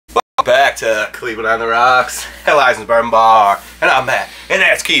back to Cleveland on the Rocks, Kaleidoscope Bar, and I'm Matt, and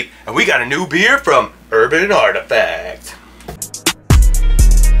that's Keith, and we got a new beer from Urban Artifact.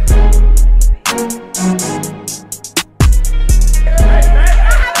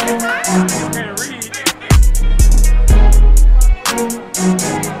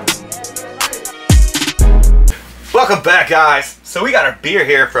 Welcome back, guys. So we got our beer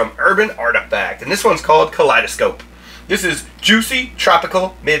here from Urban Artifact, and this one's called Kaleidoscope. This is juicy,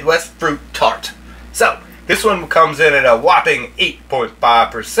 tropical, Midwest fruit tart. So, this one comes in at a whopping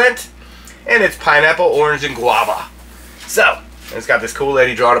 8.5%, and it's pineapple, orange, and guava. So, it's got this cool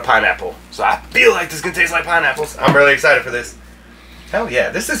lady drawing a pineapple. So I feel like this is going to taste like pineapples. I'm really excited for this. Hell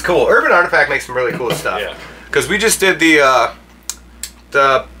yeah, this is cool. Urban Artifact makes some really cool stuff. Yeah. Because we just did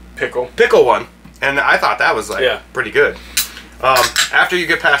the pickle one, and I thought that was like pretty good. After you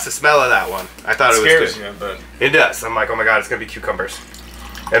get past the smell of that one, I thought it was good. You, but it does. I'm like, oh my god, it's gonna be cucumbers.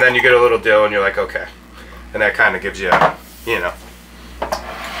 And then you get a little dill, and you're like, okay. And that kind of gives you, you know.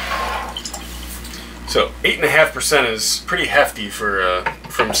 So 8.5% is pretty hefty for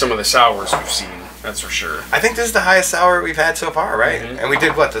from some of the sours we've seen. That's for sure. I think this is the highest sour we've had so far, right? And we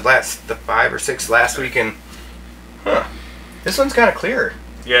did what, the 5 or 6 last week, and this one's kind of clear.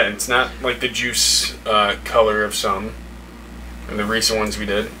 Yeah, it's not like the juice color of some. And the recent ones we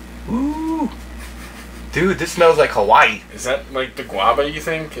did. Ooh. Dude, this smells like Hawaii. Is that like the guava, you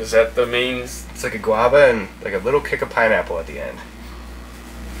think? Is that the main? It's like a guava and like a little kick of pineapple at the end.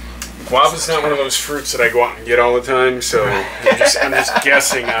 Guava's not one of those fruits that I go out and get all the time, so I'm just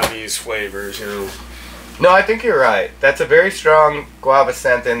guessing on these flavors, you know. No, I think you're right. That's a very strong guava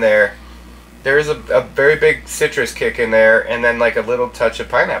scent in there. There is a very big citrus kick in there, and then like a little touch of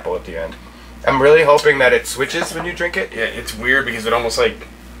pineapple at the end. I'm really hoping that it switches when you drink it. Yeah, it's weird because it almost like,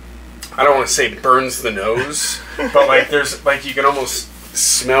 I don't want to say burns the nose, but like there's like you can almost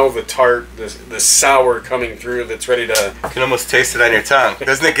smell the tart, the sour coming through that's ready to. You can almost taste it on your tongue.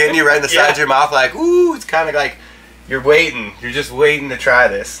 Doesn't it get you right in the side of your mouth like, ooh, it's kind of like you're waiting. You're just waiting to try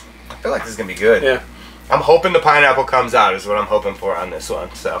this. I feel like this is going to be good. Yeah. I'm hoping the pineapple comes out is what I'm hoping for on this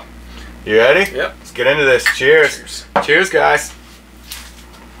one. So, you ready? Yep. Let's get into this. Cheers. Cheers. Cheers, guys.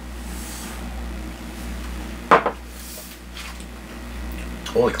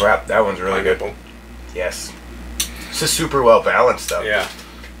 Holy crap, that one's really good. Yes. This is super well balanced though. Yeah.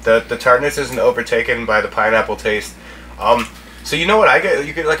 The tartness isn't overtaken by the pineapple taste. So you know what I get?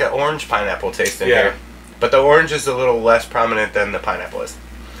 You get like an orange pineapple taste in here. But the orange is a little less prominent than the pineapple is.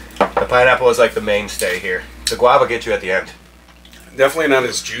 The pineapple is like the mainstay here. The guava gets you at the end. Definitely not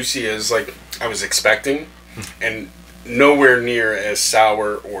as juicy as like I was expecting, and nowhere near as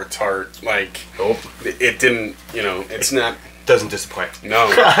sour or tart. Like it didn't, you know, it's not. Doesn't disappoint.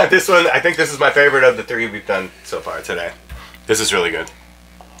 No. This one, I think this is my favorite of the 3 we've done so far today. This is really good.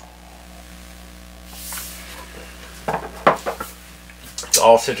 It's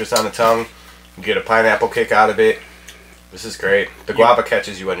all citrus on the tongue. You get a pineapple kick out of it. This is great. The guava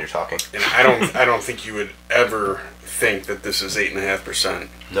catches you when you're talking. And I don't think you would ever think that this is 8.5%.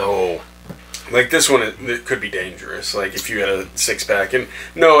 No. Like this one, it could be dangerous. Like if you had a 6-pack, and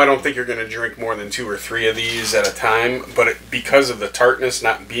no, I don't think you're going to drink more than 2 or 3 of these at a time. But because of the tartness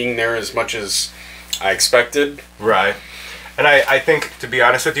not being there as much as I expected, right? And I think, to be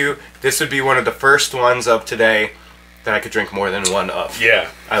honest with you, this would be one of the first ones of today that I could drink more than one of. Yeah,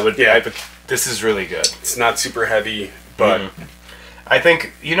 I would. Yeah, this is really good. It's not super heavy, but I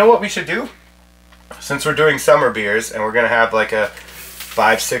think you know what we should do, since we're doing summer beers and we're gonna have like a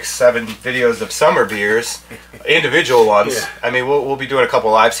 5, 6, 7 videos of summer beers, individual ones. Yeah. I mean, we'll be doing a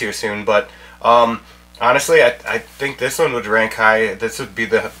couple lives here soon, but honestly, I think this one would rank high. This would be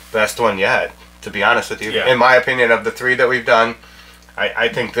the best one yet, to be honest with you. Yeah. In my opinion, of the 3 that we've done, I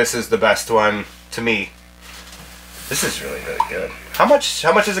think this is the best one to me. This is really, really good. How much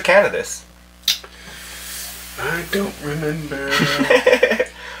is a can of this? I don't remember.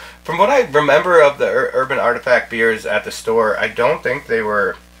 From what I remember of the Urban Artifact beers at the store, I don't think they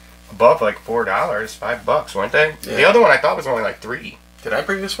were above like $4, $5, weren't they? Yeah. The other one I thought was only like 3. Did I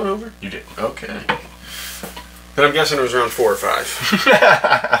bring this one over? You did. Okay. Then I'm guessing it was around 4 or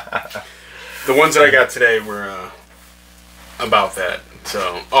 5. The ones that I got today were about that.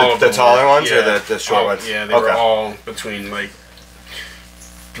 So all the taller ones or the short ones? Yeah, they were all between like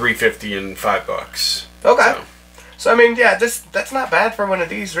 $3.50 and $5. Okay. So I mean, yeah, that's not bad for one of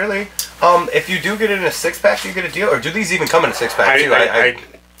these, really. If you do get it in a 6-pack, do you get a deal, or do these even come in a 6-pack too?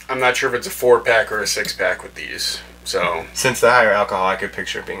 I'm not sure if it's a 4-pack or a 6-pack with these. So since the higher alcohol, I could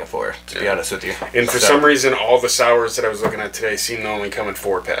picture it being a 4. To be honest with you. And for some reason, all the sours that I was looking at today seem to only come in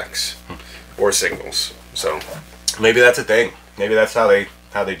 4-packs or singles. So maybe that's a thing. Maybe that's how they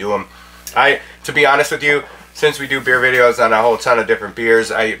do them. To be honest with you, since we do beer videos on a whole ton of different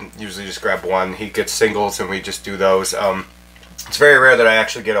beers, I usually just grab one. He gets singles and we just do those. It's very rare that I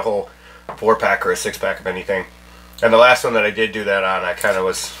actually get a whole 4-pack or a 6-pack of anything. And the last one that I did do that on, I kind of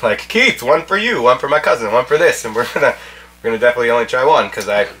was like, Keith, one for you, one for my cousin, one for this, and we're gonna definitely only try one because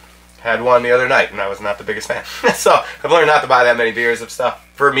I had one the other night and I was not the biggest fan. So I've learned not to buy that many beers of stuff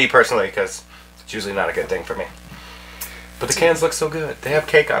for me personally because it's usually not a good thing for me. But the cans look so good. They have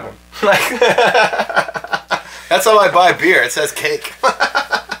cake on them. Like that's how I buy beer. It says cake.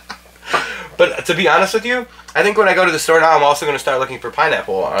 But to be honest with you, I think when I go to the store now, I'm also going to start looking for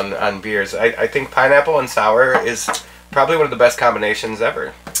pineapple on beers. I think pineapple and sour is probably one of the best combinations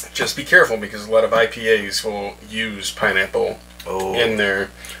ever. Just be careful because a lot of IPAs will use pineapple in there.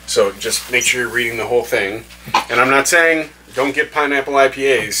 So just make sure you're reading the whole thing. And I'm not saying don't get pineapple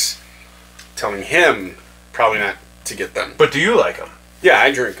IPAs. Telling him probably not to get them. But do you like them? Yeah,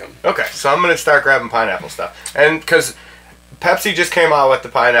 I drink them. Okay, so I'm going to start grabbing pineapple stuff. And because Pepsi just came out with the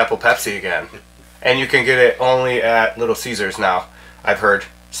pineapple Pepsi again. And you can get it only at Little Caesars now, I've heard.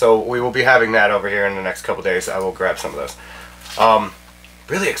 So we will be having that over here in the next couple days. I will grab some of those.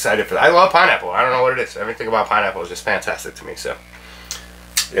 Really excited for that. I love pineapple. I don't know what it is. Everything about pineapple is just fantastic to me. So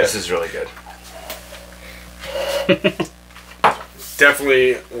this is really good.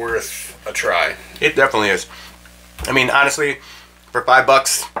 Definitely worth a try. It definitely is. I mean, honestly, for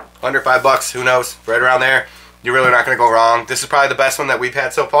 $5, under $5, who knows? Right around there. You're really not going to go wrong. This is probably the best one that we've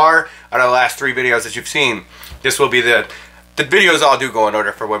had so far out of the last 3 videos that you've seen. This will be the videos all do go in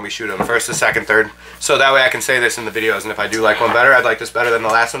order for when we shoot them. First, the second, third. So that way I can say this in the videos. And if I do like one better, I'd like this better than the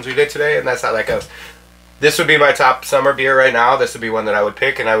last ones we did today. And that's how that goes. This would be my top summer beer right now. This would be one that I would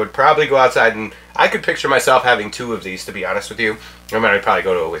pick. And I would probably go outside and I could picture myself having 2 of these, to be honest with you. And then I'd probably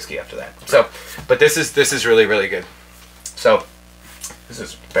go to a whiskey after that. So, but this is really, really good. So this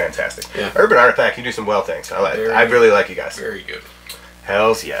is fantastic. Yeah. Urban Artifact, you do some well things. I really like you guys. Very good.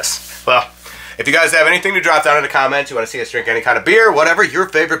 Hells yes. Well, if you guys have anything to drop down in the comments, you want to see us drink any kind of beer, whatever your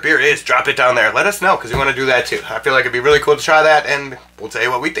favorite beer is, drop it down there. Let us know, because we want to do that too. I feel like it'd be really cool to try that, and we'll tell you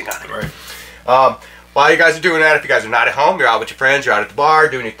what we think on it. Right. While you guys are doing that, if you guys are not at home, you're out with your friends, you're out at the bar,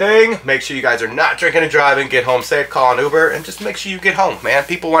 doing your thing, make sure you guys are not drinking and driving, get home safe, call an Uber, and just make sure you get home, man.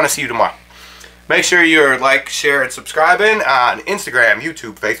 People want to see you tomorrow. Make sure you're like, share, and subscribing on Instagram,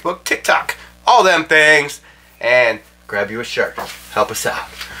 YouTube, Facebook, TikTok, all them things. And grab you a shirt. Help us out.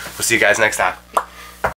 We'll see you guys next time.